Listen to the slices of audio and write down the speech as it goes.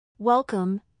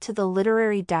Welcome to the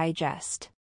Literary Digest.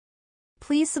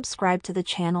 Please subscribe to the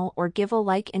channel or give a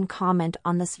like and comment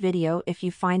on this video if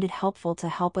you find it helpful to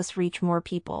help us reach more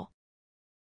people.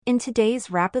 In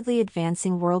today's rapidly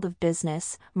advancing world of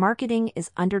business, marketing is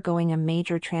undergoing a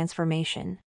major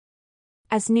transformation.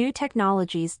 As new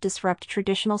technologies disrupt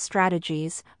traditional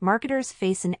strategies, marketers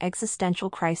face an existential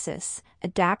crisis: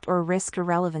 adapt or risk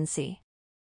irrelevancy.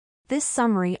 This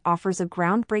summary offers a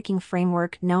groundbreaking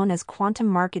framework known as quantum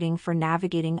marketing for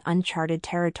navigating uncharted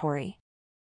territory.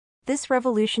 This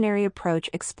revolutionary approach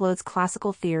explodes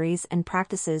classical theories and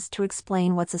practices to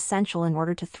explain what's essential in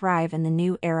order to thrive in the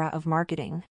new era of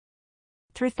marketing.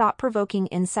 Through thought-provoking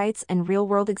insights and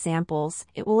real-world examples,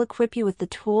 it will equip you with the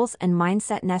tools and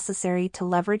mindset necessary to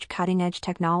leverage cutting-edge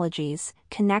technologies,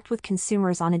 connect with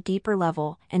consumers on a deeper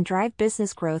level, and drive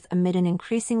business growth amid an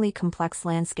increasingly complex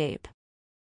landscape.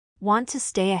 Want to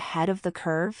stay ahead of the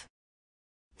curve?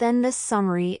 Then this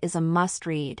summary is a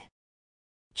must-read.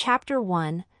 Chapter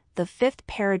 1: The Fifth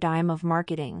Paradigm of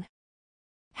Marketing.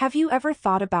 Have you ever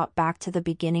thought about back to the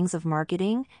beginnings of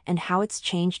marketing and how it's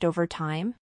changed over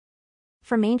time?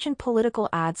 From ancient political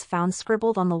ads found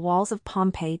scribbled on the walls of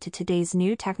Pompeii to today's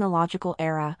new technological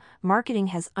era, marketing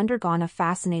has undergone a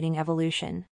fascinating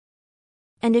evolution.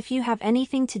 And if you have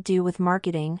anything to do with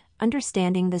marketing,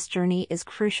 understanding this journey is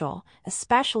crucial,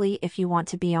 especially if you want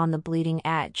to be on the bleeding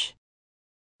edge.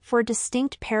 Four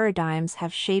distinct paradigms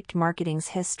have shaped marketing's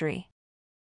history.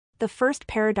 The first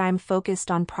paradigm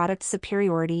focused on product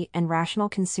superiority and rational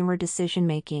consumer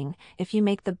decision-making. If you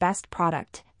make the best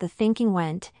product, the thinking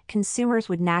went, consumers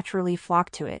would naturally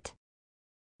flock to it.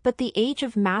 But the age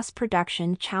of mass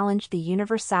production challenged the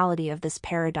universality of this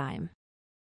paradigm.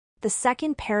 The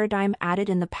second paradigm added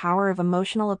in the power of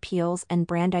emotional appeals and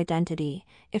brand identity.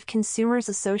 If consumers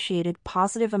associated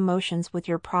positive emotions with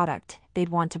your product, they'd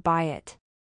want to buy it.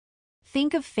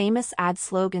 Think of famous ad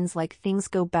slogans like "Things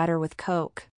go better with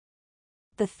Coke."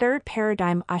 The third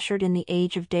paradigm ushered in the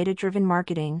age of data-driven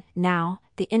marketing. Now,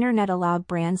 the internet allowed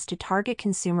brands to target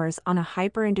consumers on a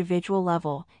hyper-individual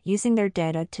level, using their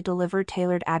data to deliver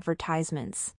tailored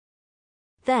advertisements.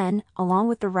 Then, along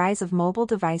with the rise of mobile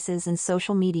devices and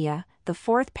social media, the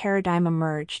fourth paradigm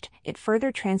emerged. It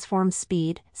further transformed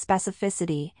speed,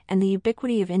 specificity, and the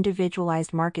ubiquity of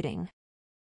individualized marketing.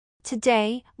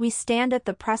 Today, we stand at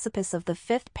the precipice of the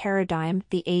fifth paradigm,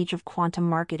 the age of quantum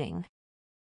marketing.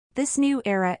 This new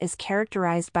era is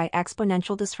characterized by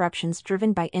exponential disruptions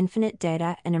driven by infinite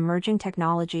data and emerging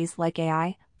technologies like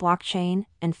AI, blockchain,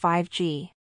 and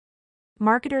 5G.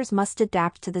 Marketers must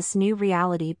adapt to this new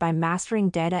reality by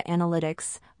mastering data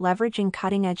analytics, leveraging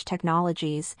cutting-edge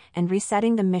technologies, and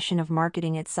resetting the mission of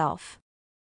marketing itself.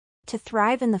 To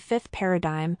thrive in the fifth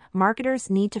paradigm, marketers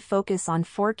need to focus on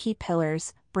four key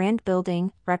pillars: brand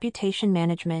building, reputation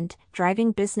management,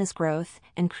 driving business growth,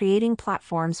 and creating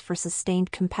platforms for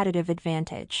sustained competitive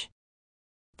advantage.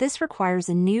 This requires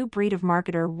a new breed of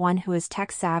marketer, one who is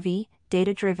tech-savvy,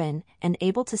 data-driven, and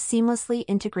able to seamlessly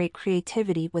integrate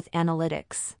creativity with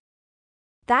analytics.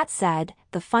 That said,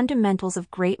 the fundamentals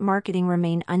of great marketing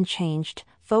remain unchanged.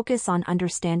 Focus on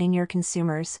understanding your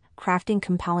consumers, crafting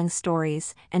compelling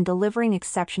stories, and delivering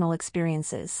exceptional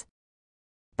experiences.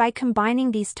 By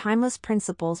combining these timeless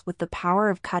principles with the power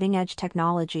of cutting-edge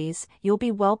technologies, you'll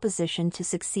be well-positioned to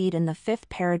succeed in the fifth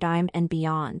paradigm and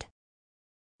beyond.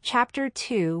 Chapter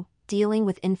 2: Dealing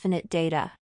with Infinite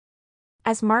Data.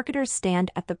 As marketers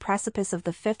stand at the precipice of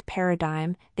the fifth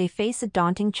paradigm, they face a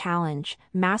daunting challenge: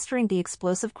 mastering the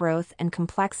explosive growth and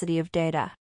complexity of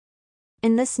data.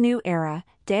 In this new era,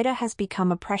 data has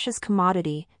become a precious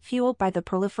commodity, fueled by the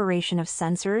proliferation of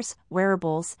sensors,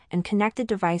 wearables, and connected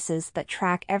devices that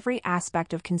track every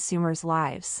aspect of consumers'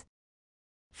 lives.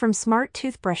 From smart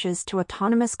toothbrushes to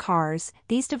autonomous cars,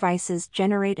 these devices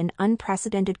generate an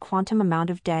unprecedented quantum amount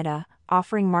of data,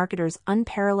 offering marketers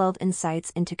unparalleled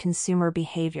insights into consumer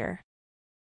behavior.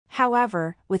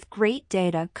 However, with great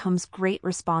data comes great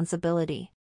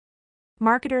responsibility.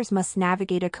 Marketers must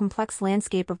navigate a complex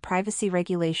landscape of privacy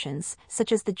regulations,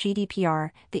 such as the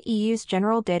GDPR, the EU's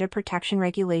General Data Protection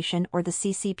Regulation, or the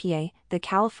CCPA, the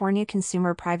California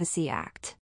Consumer Privacy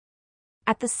Act.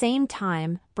 At the same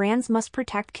time, brands must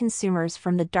protect consumers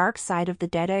from the dark side of the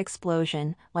data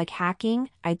explosion, like hacking,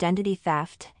 identity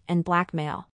theft, and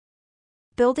blackmail.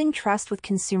 Building trust with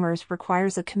consumers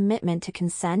requires a commitment to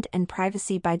consent and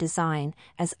privacy by design,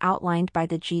 as outlined by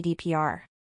the GDPR.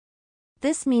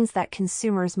 This means that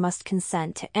consumers must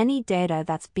consent to any data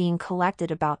that's being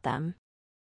collected about them.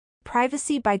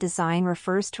 Privacy by design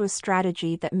refers to a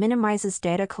strategy that minimizes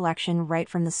data collection right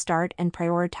from the start and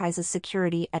prioritizes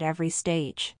security at every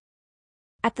stage.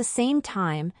 At the same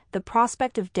time, the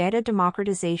prospect of data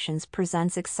democratizations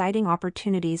presents exciting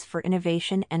opportunities for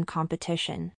innovation and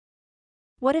competition.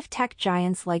 What if tech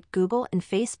giants like Google and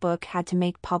Facebook had to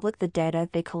make public the data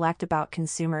they collect about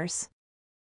consumers?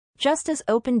 Just as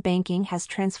open banking has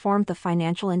transformed the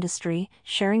financial industry,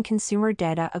 sharing consumer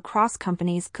data across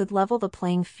companies could level the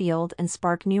playing field and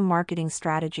spark new marketing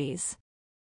strategies.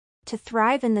 To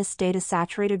thrive in this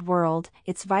data-saturated world,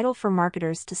 it's vital for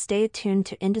marketers to stay attuned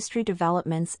to industry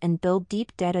developments and build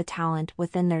deep data talent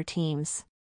within their teams.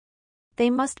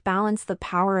 They must balance the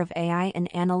power of AI and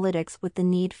analytics with the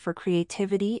need for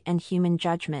creativity and human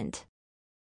judgment.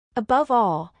 Above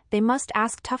all, they must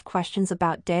ask tough questions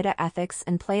about data ethics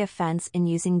and play offense in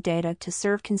using data to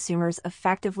serve consumers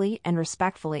effectively and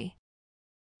respectfully.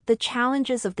 The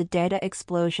challenges of the data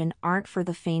explosion aren't for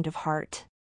the faint of heart.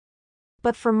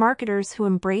 But for marketers who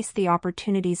embrace the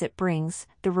opportunities it brings,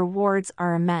 the rewards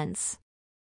are immense.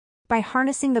 By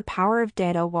harnessing the power of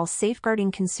data while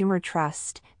safeguarding consumer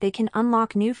trust, they can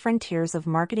unlock new frontiers of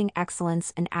marketing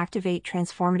excellence and activate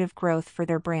transformative growth for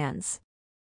their brands.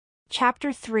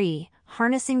 Chapter 3: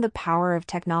 Harnessing the Power of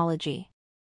Technology.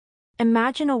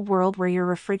 Imagine a world where your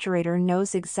refrigerator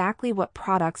knows exactly what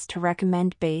products to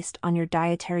recommend based on your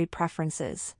dietary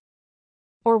preferences.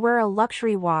 Or where a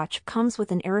luxury watch comes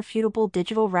with an irrefutable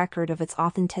digital record of its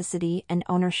authenticity and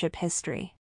ownership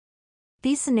history.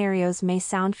 These scenarios may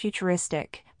sound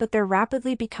futuristic, but they're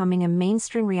rapidly becoming a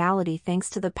mainstream reality thanks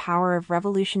to the power of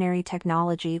revolutionary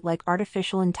technology like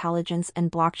artificial intelligence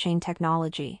and blockchain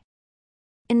technology.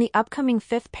 In the upcoming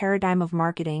fifth paradigm of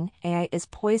marketing, AI is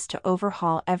poised to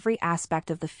overhaul every aspect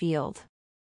of the field.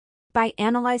 By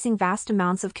analyzing vast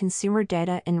amounts of consumer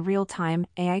data in real time,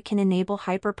 AI can enable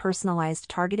hyper-personalized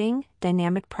targeting,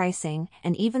 dynamic pricing,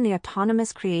 and even the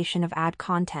autonomous creation of ad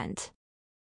content.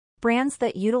 Brands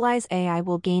that utilize AI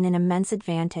will gain an immense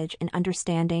advantage in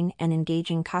understanding and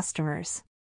engaging customers.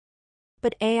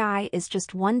 But AI is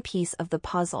just one piece of the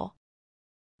puzzle.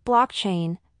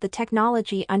 Blockchain, the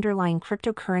technology underlying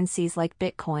cryptocurrencies like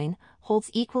Bitcoin, holds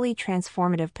equally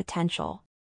transformative potential.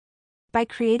 By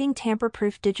creating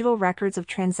tamper-proof digital records of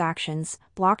transactions,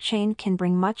 blockchain can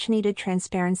bring much-needed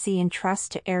transparency and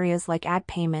trust to areas like ad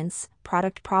payments,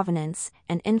 product provenance,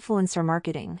 and influencer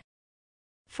marketing.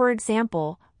 For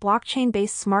example,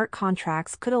 blockchain-based smart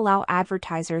contracts could allow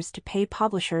advertisers to pay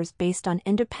publishers based on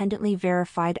independently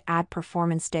verified ad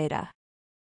performance data.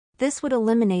 This would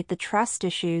eliminate the trust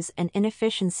issues and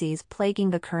inefficiencies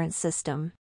plaguing the current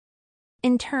system.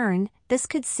 In turn, this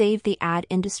could save the ad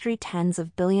industry tens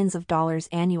of billions of dollars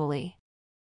annually.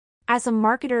 As a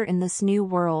marketer in this new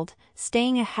world,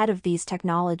 staying ahead of these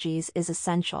technologies is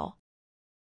essential.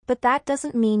 But that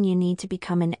doesn't mean you need to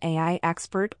become an AI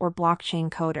expert or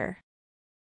blockchain coder.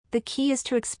 The key is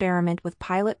to experiment with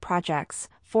pilot projects,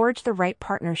 forge the right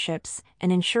partnerships,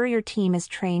 and ensure your team is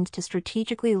trained to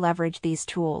strategically leverage these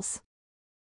tools.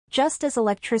 Just as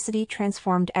electricity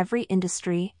transformed every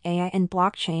industry, AI and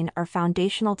blockchain are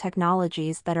foundational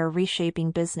technologies that are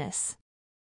reshaping business.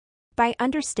 By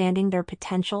understanding their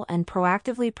potential and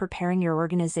proactively preparing your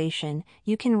organization,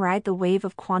 you can ride the wave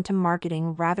of quantum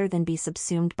marketing rather than be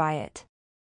subsumed by it.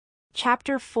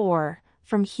 Chapter 4: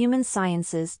 From Human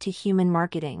Sciences to Human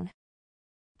Marketing.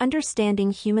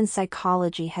 Understanding human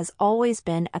psychology has always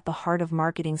been at the heart of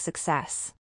marketing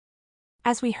success.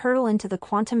 As we hurtle into the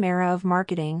quantum era of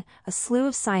marketing, a slew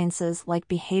of sciences like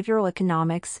behavioral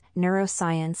economics,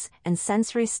 neuroscience, and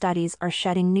sensory studies are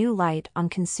shedding new light on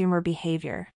consumer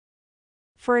behavior.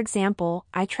 For example,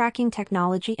 eye-tracking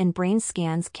technology and brain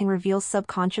scans can reveal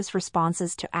subconscious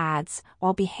responses to ads,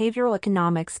 while behavioral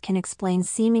economics can explain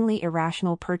seemingly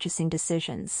irrational purchasing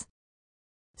decisions.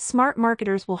 Smart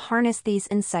marketers will harness these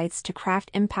insights to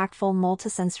craft impactful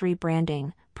multisensory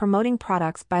branding, promoting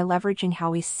products by leveraging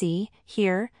how we see,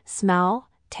 hear, smell,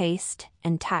 taste,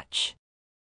 and touch.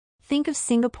 Think of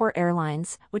Singapore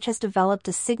Airlines, which has developed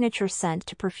a signature scent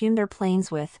to perfume their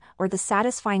planes with, or the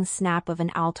satisfying snap of an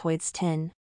Altoids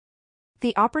tin.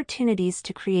 The opportunities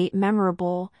to create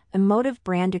memorable, emotive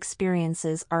brand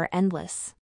experiences are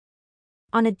endless.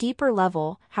 On a deeper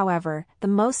level, however, the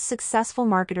most successful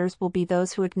marketers will be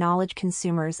those who acknowledge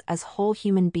consumers as whole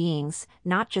human beings,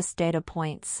 not just data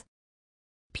points.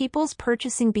 People's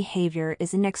purchasing behavior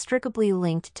is inextricably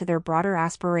linked to their broader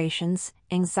aspirations,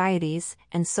 anxieties,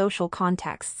 and social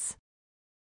contexts.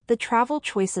 The travel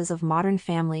choices of modern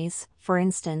families, for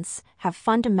instance, have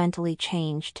fundamentally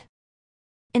changed.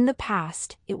 In the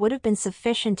past, it would have been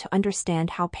sufficient to understand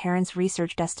how parents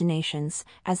research destinations,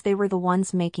 as they were the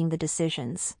ones making the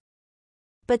decisions.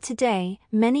 But today,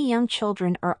 many young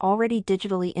children are already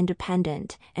digitally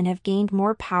independent and have gained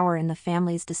more power in the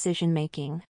family's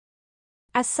decision-making.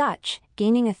 As such,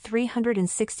 gaining a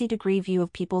 360-degree view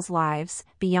of people's lives,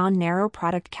 beyond narrow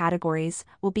product categories,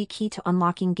 will be key to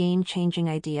unlocking game-changing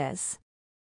ideas.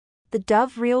 The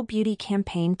Dove Real Beauty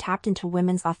campaign tapped into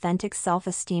women's authentic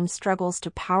self-esteem struggles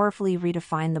to powerfully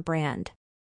redefine the brand.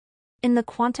 In the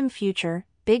quantum future,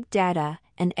 big data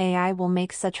and AI will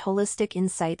make such holistic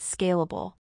insights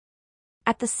scalable.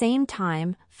 At the same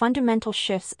time, fundamental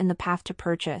shifts in the path to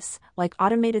purchase, like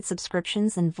automated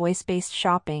subscriptions and voice-based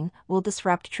shopping, will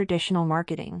disrupt traditional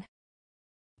marketing.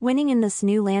 Winning in this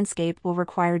new landscape will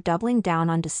require doubling down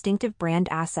on distinctive brand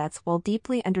assets while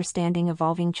deeply understanding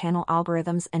evolving channel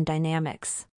algorithms and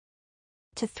dynamics.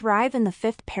 To thrive in the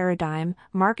fifth paradigm,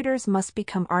 marketers must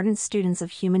become ardent students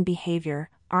of human behavior,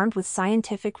 armed with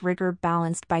scientific rigor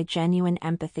balanced by genuine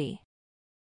empathy.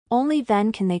 Only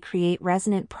then can they create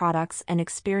resonant products and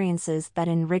experiences that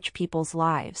enrich people's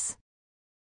lives.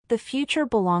 The future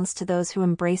belongs to those who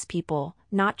embrace people,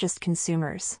 not just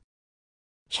consumers.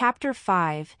 Chapter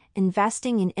 5: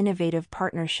 Investing in Innovative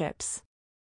Partnerships.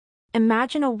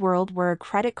 Imagine a world where a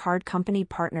credit card company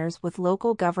partners with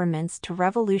local governments to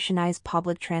revolutionize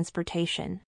public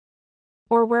transportation.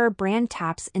 Or where a brand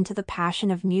taps into the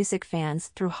passion of music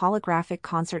fans through holographic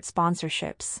concert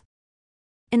sponsorships.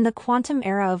 In the quantum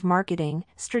era of marketing,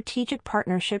 strategic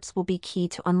partnerships will be key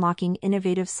to unlocking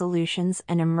innovative solutions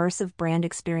and immersive brand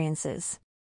experiences.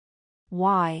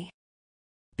 Why?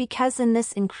 Because in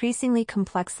this increasingly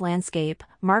complex landscape,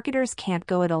 marketers can't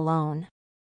go it alone.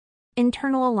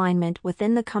 Internal alignment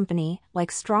within the company, like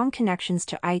strong connections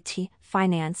to IT,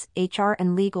 finance, HR,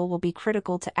 and legal, will be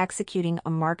critical to executing a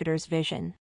marketer's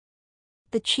vision.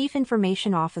 The Chief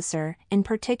Information Officer, in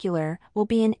particular, will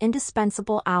be an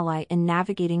indispensable ally in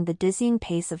navigating the dizzying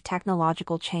pace of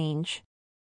technological change.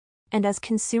 And as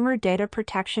consumer data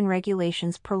protection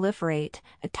regulations proliferate,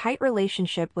 a tight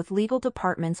relationship with legal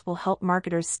departments will help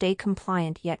marketers stay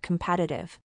compliant yet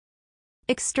competitive.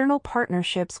 External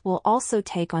partnerships will also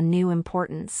take on new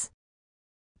importance.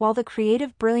 While the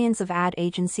creative brilliance of ad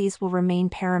agencies will remain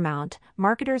paramount,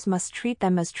 marketers must treat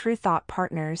them as true thought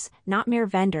partners, not mere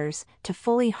vendors, to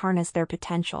fully harness their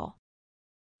potential.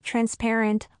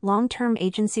 Transparent, long-term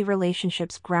agency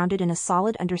relationships grounded in a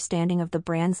solid understanding of the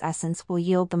brand's essence will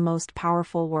yield the most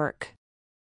powerful work.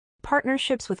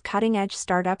 Partnerships with cutting-edge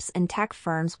startups and tech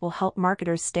firms will help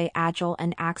marketers stay agile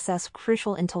and access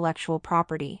crucial intellectual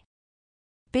property.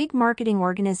 Big marketing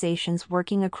organizations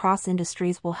working across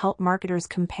industries will help marketers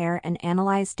compare and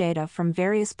analyze data from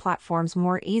various platforms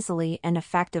more easily and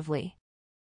effectively.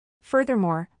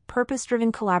 Furthermore,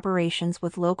 purpose-driven collaborations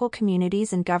with local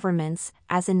communities and governments,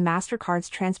 as in MasterCard's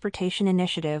transportation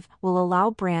initiative, will allow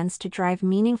brands to drive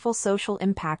meaningful social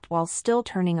impact while still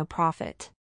turning a profit.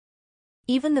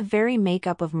 Even the very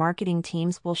makeup of marketing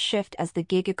teams will shift as the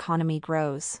gig economy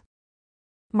grows.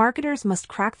 Marketers must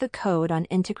crack the code on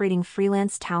integrating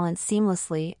freelance talent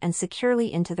seamlessly and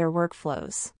securely into their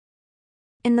workflows.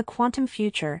 In the quantum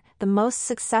future, the most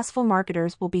successful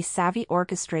marketers will be savvy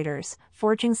orchestrators,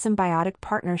 forging symbiotic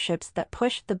partnerships that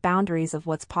push the boundaries of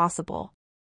what's possible.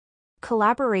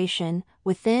 Collaboration,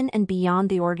 within and beyond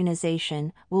the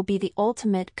organization, will be the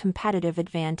ultimate competitive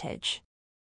advantage.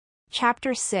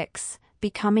 Chapter 6: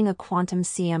 Becoming a Quantum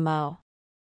CMO.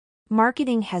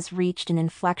 Marketing has reached an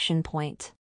inflection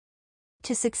point.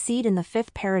 To succeed in the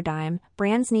fifth paradigm,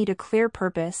 brands need a clear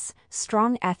purpose,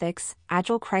 strong ethics,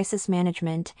 agile crisis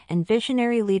management, and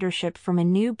visionary leadership from a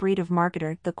new breed of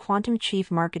marketer, the Quantum Chief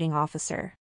Marketing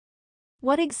Officer.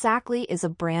 What exactly is a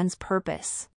brand's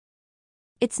purpose?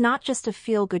 It's not just a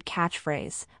feel-good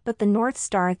catchphrase, but the North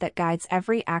Star that guides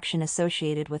every action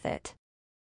associated with it.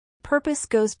 Purpose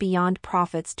goes beyond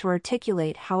profits to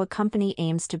articulate how a company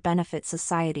aims to benefit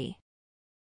society.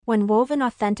 When woven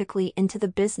authentically into the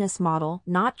business model,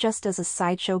 not just as a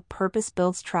sideshow, purpose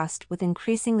builds trust with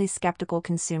increasingly skeptical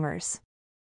consumers.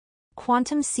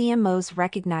 Quantum CMOs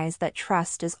recognize that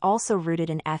trust is also rooted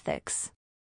in ethics.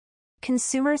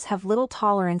 Consumers have little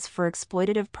tolerance for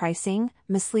exploitative pricing,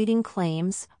 misleading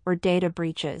claims, or data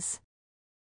breaches.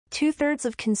 2/3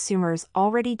 of consumers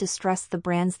already distrust the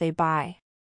brands they buy.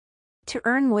 To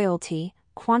earn loyalty,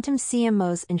 Quantum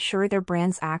CMOs ensure their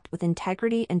brands act with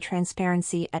integrity and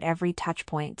transparency at every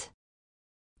touchpoint.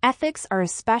 Ethics are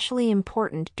especially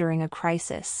important during a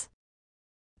crisis.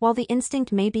 While the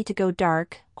instinct may be to go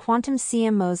dark, Quantum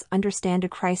CMOs understand a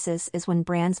crisis is when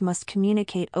brands must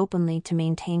communicate openly to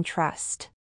maintain trust.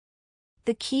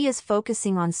 The key is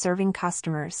focusing on serving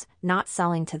customers, not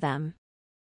selling to them.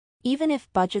 Even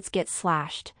if budgets get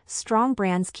slashed, strong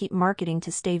brands keep marketing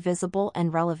to stay visible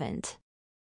and relevant.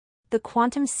 The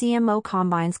Quantum CMO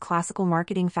combines classical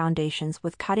marketing foundations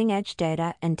with cutting-edge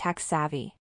data and tech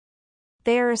savvy.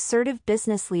 They are assertive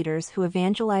business leaders who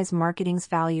evangelize marketing's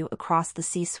value across the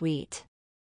C-suite.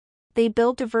 They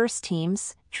build diverse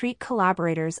teams, treat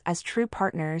collaborators as true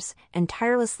partners, and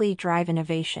tirelessly drive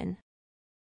innovation.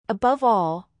 Above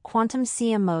all, quantum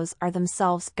CMOs are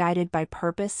themselves guided by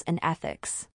purpose and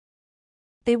ethics.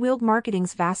 They wield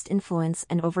marketing's vast influence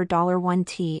and over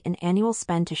 $1T in annual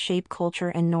spend to shape culture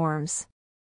and norms.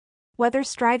 Whether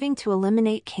striving to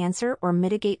eliminate cancer or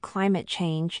mitigate climate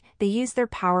change, they use their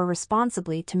power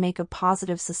responsibly to make a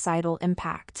positive societal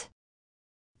impact.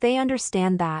 They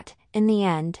understand that, in the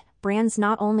end, brands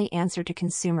not only answer to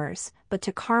consumers, but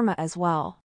to karma as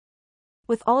well.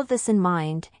 With all of this in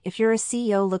mind, if you're a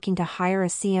CEO looking to hire a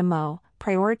CMO,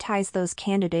 prioritize those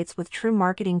candidates with true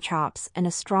marketing chops and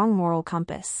a strong moral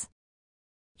compass.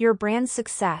 Your brand's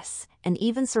success, and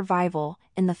even survival,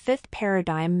 in the fifth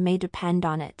paradigm may depend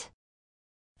on it.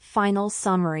 Final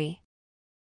summary.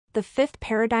 The fifth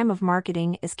paradigm of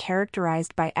marketing is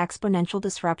characterized by exponential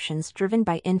disruptions driven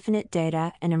by infinite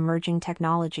data and emerging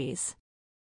technologies.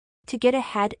 To get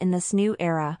ahead in this new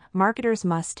era, marketers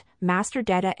must master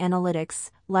data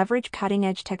analytics, leverage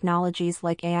cutting-edge technologies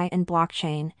like AI and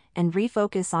blockchain, and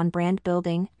refocus on brand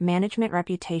building, management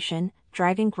reputation,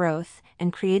 driving growth,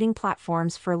 and creating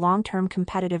platforms for long-term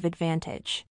competitive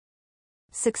advantage.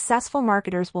 Successful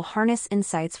marketers will harness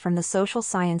insights from the social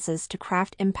sciences to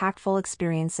craft impactful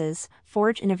experiences,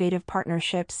 forge innovative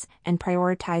partnerships, and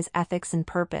prioritize ethics and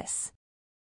purpose.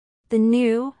 The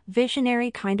new,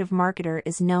 visionary kind of marketer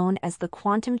is known as the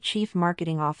Quantum Chief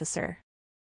Marketing Officer.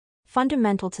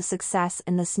 Fundamental to success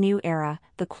in this new era,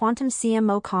 the Quantum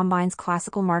CMO combines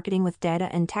classical marketing with data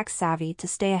and tech savvy to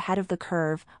stay ahead of the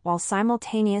curve while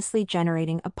simultaneously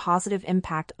generating a positive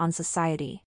impact on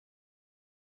society.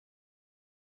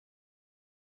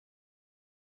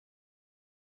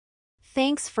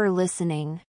 Thanks for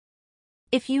listening.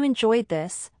 If you enjoyed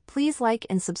this, please like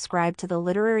and subscribe to the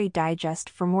Literary Digest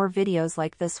for more videos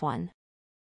like this one.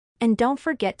 And don't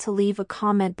forget to leave a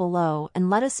comment below and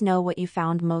let us know what you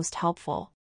found most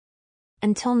helpful.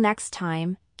 Until next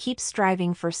time, keep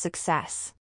striving for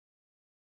success.